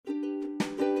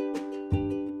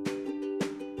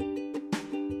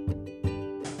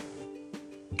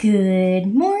Good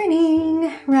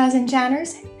morning, Rise and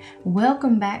Shiners.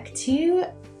 Welcome back to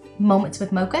Moments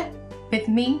with Mocha with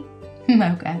me,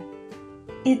 Mocha.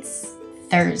 It's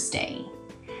Thursday.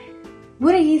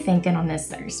 What are you thinking on this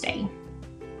Thursday?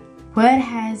 What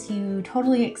has you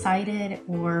totally excited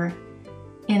or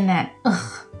in that,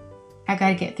 I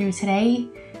gotta get through today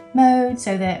mode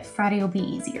so that Friday will be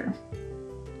easier?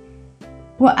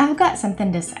 Well, I've got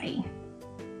something to say.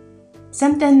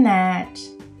 Something that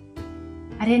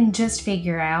I didn't just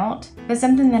figure out, but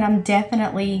something that I'm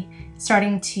definitely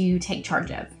starting to take charge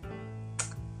of.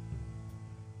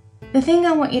 The thing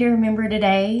I want you to remember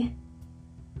today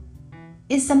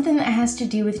is something that has to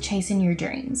do with chasing your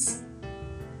dreams.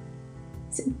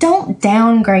 So don't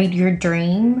downgrade your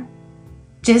dream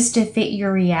just to fit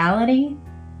your reality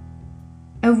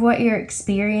of what you're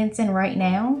experiencing right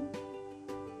now,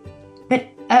 but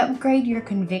upgrade your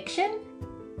conviction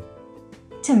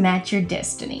to match your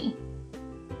destiny.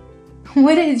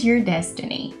 What is your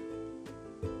destiny?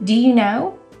 Do you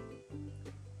know?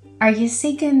 Are you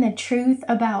seeking the truth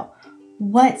about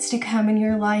what's to come in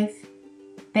your life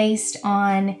based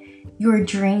on your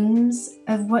dreams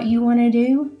of what you want to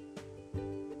do?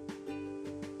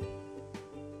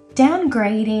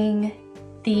 Downgrading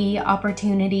the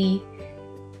opportunity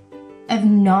of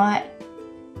not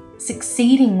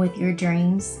succeeding with your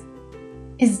dreams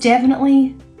is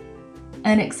definitely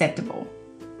unacceptable.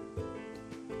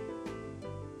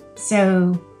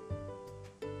 So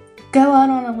go out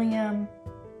on a limb,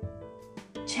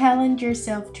 challenge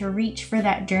yourself to reach for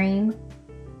that dream,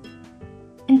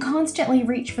 and constantly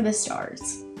reach for the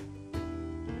stars.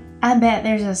 I bet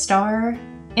there's a star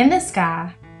in the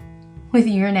sky with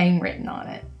your name written on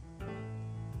it.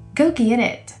 Go get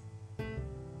it.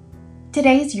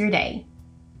 Today's your day.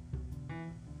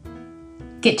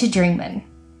 Get to dreaming.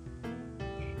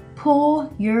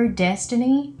 Pull your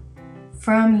destiny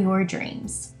from your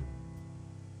dreams.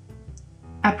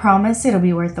 I promise it'll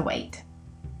be worth the wait.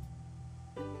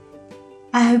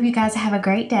 I hope you guys have a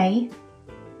great day.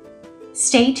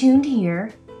 Stay tuned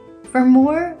here for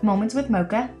more Moments with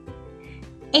Mocha.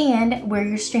 And where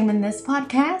you're streaming this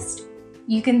podcast,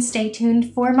 you can stay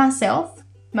tuned for myself,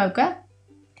 Mocha,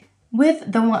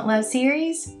 with the Want Love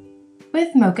series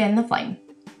with Mocha and the Flame.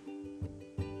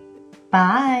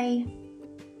 Bye.